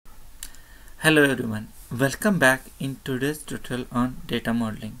Hello everyone, welcome back in today's tutorial on data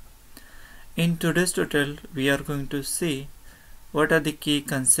modeling. In today's tutorial we are going to see what are the key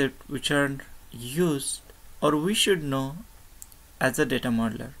concepts which are used or we should know as a data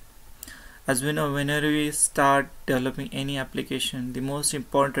modeler. As we know, whenever we start developing any application, the most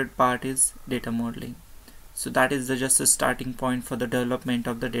important part is data modeling. So that is just a starting point for the development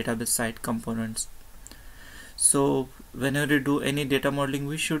of the database side components. So whenever you do any data modeling,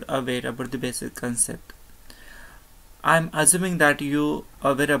 we should aware about the basic concept. I'm assuming that you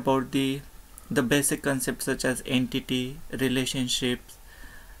are aware about the basic concepts such as entity, relationships,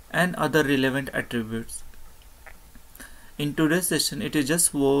 and other relevant attributes. In today's session, it is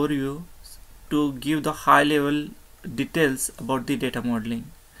just overview to give the high level details about the data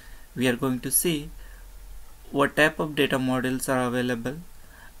modeling. We are going to see what type of data models are available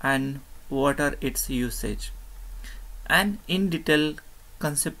and what are its usage, and in detail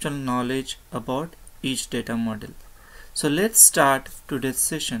conceptual knowledge about each data model. So let's start today's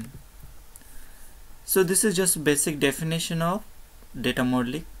session. So this is just basic definition of data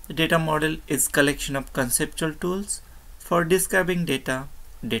modeling. The data model is collection of conceptual tools for describing data,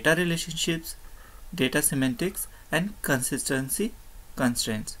 data relationships, data semantics, and consistency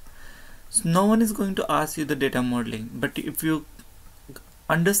constraints. So no one is going to ask you the data modeling, but if you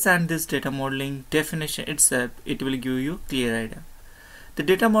understand this data modeling definition itself, it will give you clear idea. The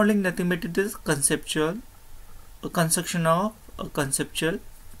data modeling nothing but it is conceptual, a construction of a conceptual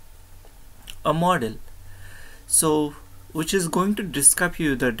a model, so which is going to describe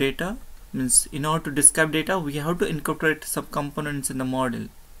you the data. Means in order to describe data we have to incorporate some components in the model.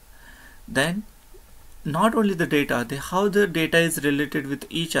 Then not only the data, how the data is related with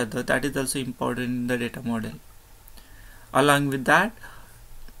each other, that is also important in the data model. Along with that,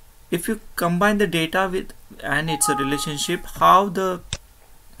 if you combine the data with and its a relationship, how the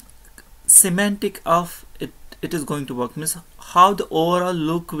semantic of it is going to work, means how the overall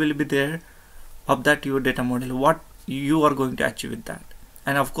look will be there of that your data model, what you are going to achieve with that,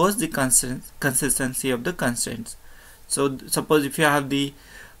 and of course the consistency of the constraints. So suppose if you have the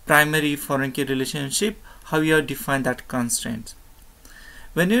primary foreign key relationship, how you have defined that constraints.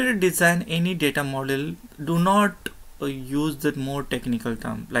 When you design any data model, do not use the more technical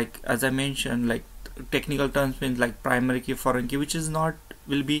term, like as I mentioned, like technical terms means like primary key, foreign key, which is not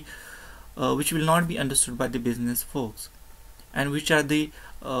which will not be understood by the business folks, and which are the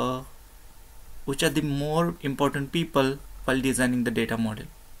more important people while designing the data model.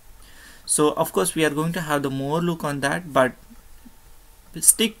 So of course we are going to have the more look on that, but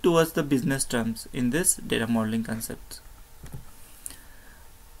stick towards the business terms in this data modeling concepts.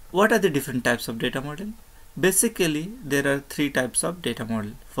 What are the different types of data model? Basically there are three types of data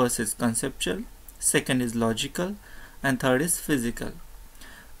model. First is conceptual, second is logical, and third is physical.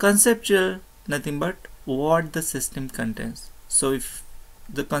 Conceptual, nothing but what the system contains. So if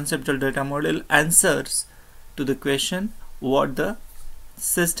the conceptual data model answers to the question what the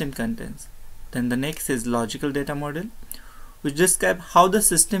system contains. Then the next is logical data model, which describe how the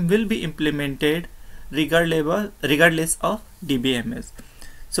system will be implemented regardless of DBMS.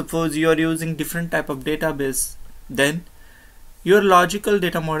 Suppose you are using different type of database, then your logical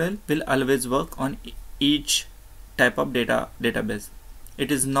data model will always work on each type of database. It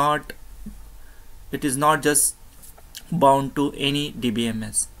is not just bound to any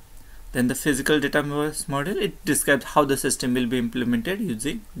DBMS. Then the physical database model, it describes how the system will be implemented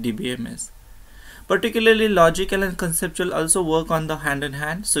using DBMS. Particularly logical and conceptual also work on the hand in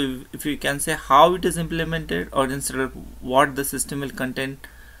hand. So if you can say how it is implemented, or instead of what the system will contain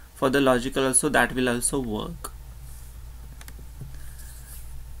for the logical also, that will also work.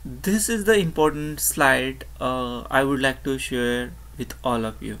 This is the important slide I would like to share with all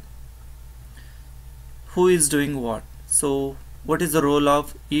of you. Who is doing what? So what is the role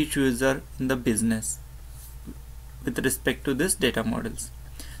of each user in the business with respect to this data models?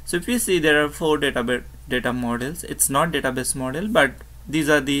 So if you see, there are four data models. It's not database model, but these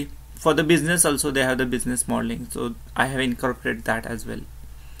are the, for the business also they have the business modeling, so I have incorporated that as well.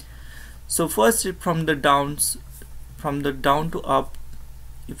 So first from the down to up,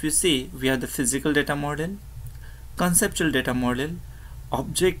 if you see, we have the physical data model, conceptual data model,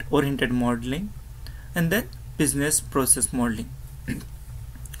 object oriented modeling, and then business process modeling.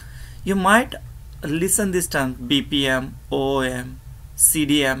 You might listen this term BPM, OOM,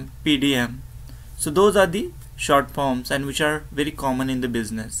 CDM, PDM. So those are the short forms and which are very common in the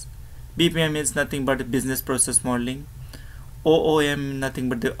business. BPM is nothing but business process modeling, OOM nothing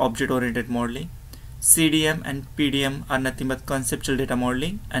but the object oriented modeling, CDM and PDM are nothing but conceptual data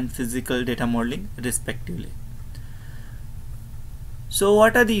modeling and physical data modeling respectively. So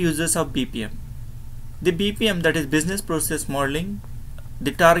what are the uses of BPM? The BPM, that is business process modeling,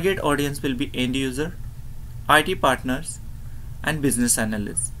 the target audience will be end user, IT partners and business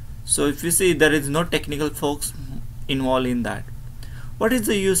analysts. So if you see, there is no technical folks involved in that. What is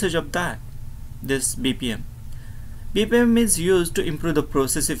the usage of that? This BPM. BPM is used to improve the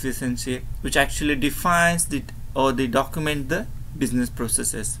process efficiency, which actually defines the document the business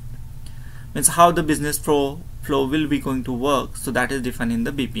processes. Means how the business flow will be going to work. So that is defined in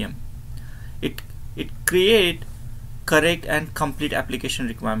the BPM. It create correct and complete application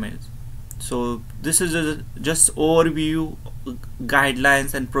requirements. So this is just overview,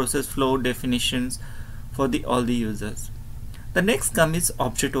 guidelines and process flow definitions for all the users. The next come is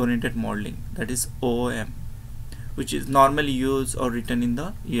object oriented modeling, that is OOM, which is normally used or written in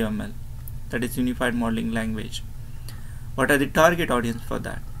the UML, that is unified modeling language. What are the target audience for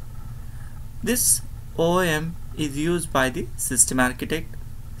that? This OOM is used by the system architect,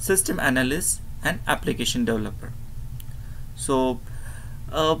 system analyst and application developer. So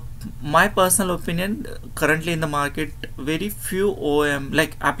my personal opinion, currently in the market very few OOM,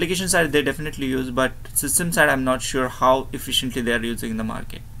 like application side they definitely use, but system side I'm not sure how efficiently they are using in the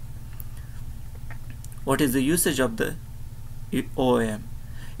market. What is the usage of the OOM?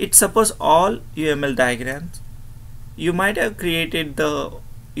 It supports all UML diagrams. You might have created the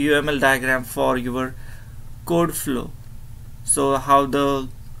UML diagram for your code flow, so how the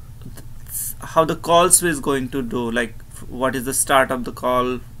calls is going to do, like what is the start of the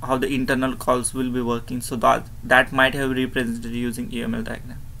call, how the internal calls will be working. So that might have represented using UML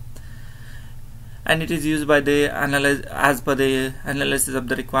diagram, and it is used by the as per the analysis of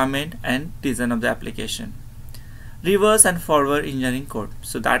the requirement and design of the application. Reverse and forward engineering code,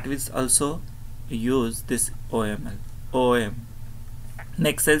 so that will also use this OOM.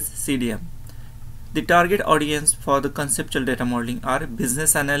 Next is CDM. The target audience for the conceptual data modeling are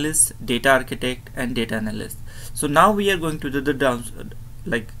business analysts, data architect and data analyst. So now we are going to do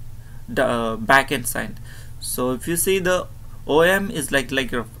the back end side. So if you see, the OM is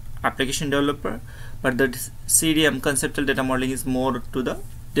like your application developer, but the CDM, conceptual data modeling, is more to the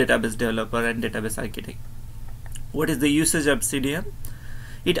database developer and database architect. What is the usage of CDM?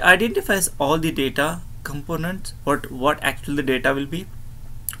 It identifies all the data components, what actually the data will be,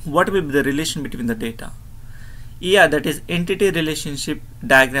 what will be the relation between the data. Yeah, that is entity relationship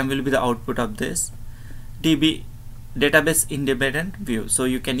diagram will be the output of this DB, database independent view. So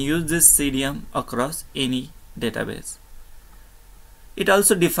you can use this CDM across any database. It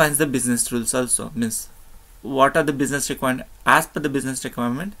also defines the business rules also, means what are the business requirements. As per the business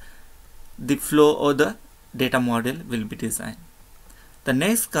requirement, the flow or the data model will be designed. The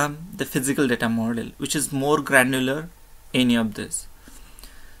next come the physical data model, which is more granular any of this.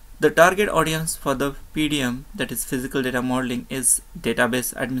 The target audience for the PDM, that is physical data modeling, is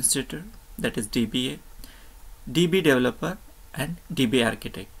database administrator, that is DBA, DB developer and DB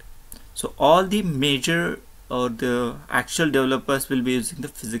architect. So all the major or the actual developers will be using the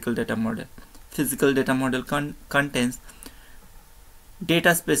physical data model. Physical data model contains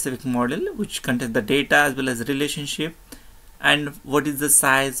data specific model, which contains the data as well as relationship and what is the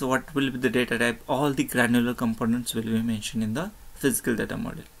size, what will be the data type. All the granular components will be mentioned in the physical data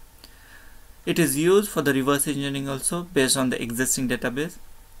model. It is used for the reverse engineering also based on the existing database.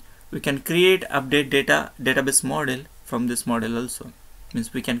 We can create, update database model from this model also.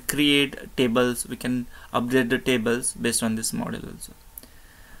 Means we can create tables, we can update the tables based on this model also.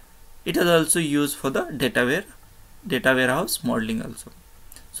 It is also used for the data warehouse modeling also.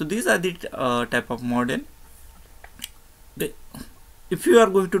 So these are the type of model. If you are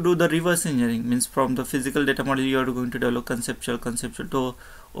going to do the reverse engineering, means from the physical data model you are going to develop conceptual to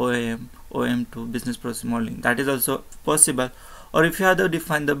OM to business process modeling, that is also possible. Or if you have to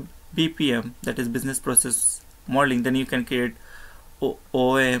define the BPM, that is business process modeling, then you can create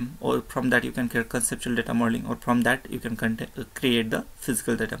OM, or from that you can create conceptual data modeling, or from that you can create the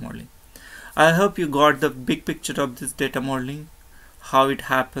physical data modeling. I hope you got the big picture of this data modeling, how it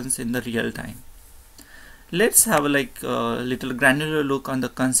happens in the real time. Let's have a little granular look on the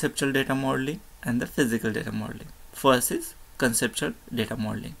conceptual data modeling and the physical data modeling. First is conceptual data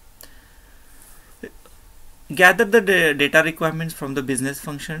modeling. Gather the data requirements from the business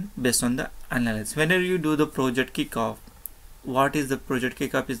function based on the analysis. Whenever you do the project kickoff, what is the project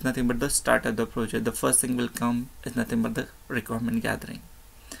kickoff is nothing but the start of the project. The first thing will come is nothing but the requirement gathering.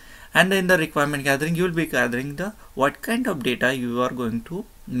 And in the requirement gathering, you will be gathering the what kind of data you are going to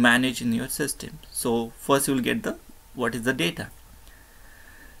manage in your system. So first you will get the what is the data.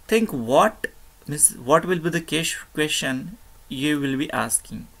 Think what will be the question you will be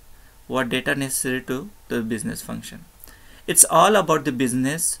asking. What data necessary to the business function. It's all about the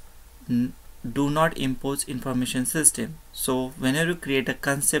business. Do not impose information system. So whenever you create a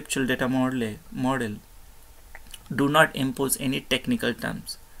conceptual data model, do not impose any technical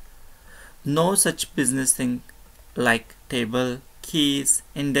terms. No such business thing like table, keys,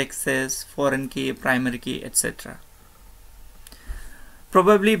 indexes, foreign key, primary key, etc.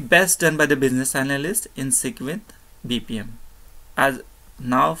 Probably best done by the business analyst in sync with BPM. As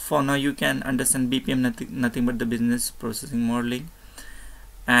for now you can understand BPM nothing but the business processing modeling,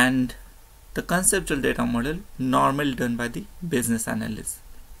 and the conceptual data model normally done by the business analyst.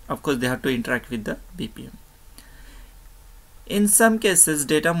 Of course they have to interact with the BPM. In some cases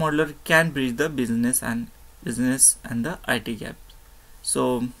data modeler can bridge the business and the IT gap.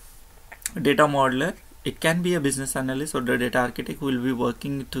 So data modeler, it can be a business analyst or the data architect who will be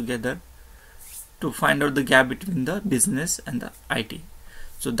working together to find out the gap between the business and the IT.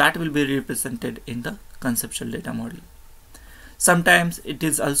 So that will be represented in the conceptual data model. Sometimes it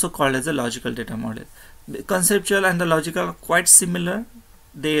is also called as a logical data model. The conceptual and the logical are quite similar.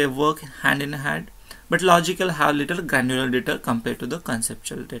 They work hand in hand, but logical have little granular data compared to the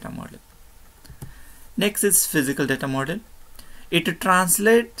conceptual data model. Next is physical data model. It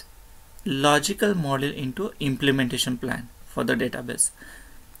translates logical model into implementation plan for the database.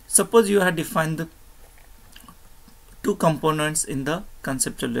 Suppose you have defined the two components in the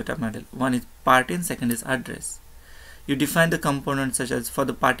conceptual data model. One is party and second is address. You define the components such as for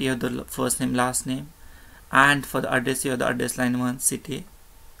the party you have the first name, last name, and for the address you have the address line 1, city,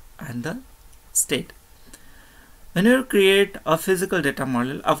 and the state. When you create a physical data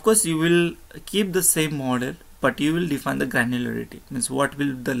model, of course you will keep the same model, but you will define the granularity. Means what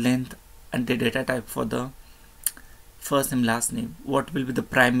will be the length and the data type for the first name, last name, what will be the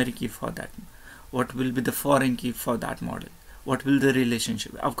primary key for that, what will be the foreign key for that model, what will the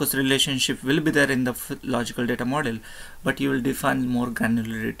relationship. Of course relationship will be there in the logical data model, but you will define more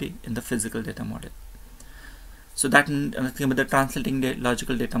granularity in the physical data model. So that nothing but the translating the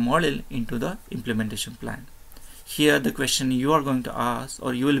logical data model into the implementation plan. Here the question you are going to ask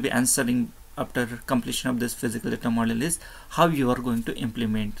or you will be answering after completion of this physical data model is how you are going to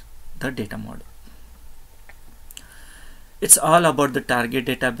implement the data model. It's all about the target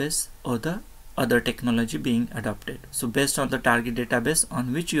database or the other technology being adopted. So based on the target database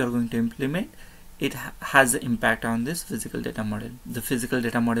on which you are going to implement, it has an impact on this physical data model. The physical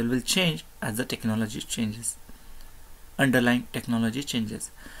data model will change as the technology changes, underlying technology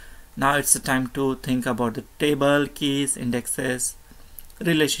changes. Now it's the time to think about the table, keys, indexes,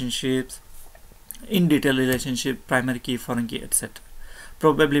 relationships, in detail relationship, primary key, foreign key, etc.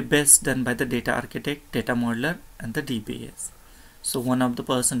 Probably best done by the data architect, data modeler, and the DBAs. So one of the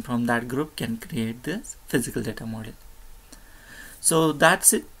person from that group can create this physical data model. So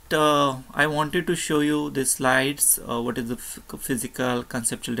that's it. I wanted to show you the slides, what is the physical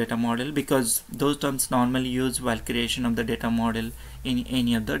conceptual data model, because those terms normally used while creation of the data model in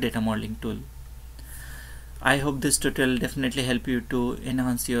any of the data modeling tool. I hope this tutorial definitely help you to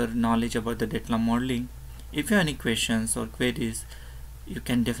enhance your knowledge about the data modeling. If you have any questions or queries, you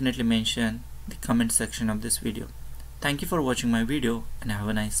can definitely mention the comment section of this video. Thank you for watching my video and have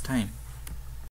a nice time.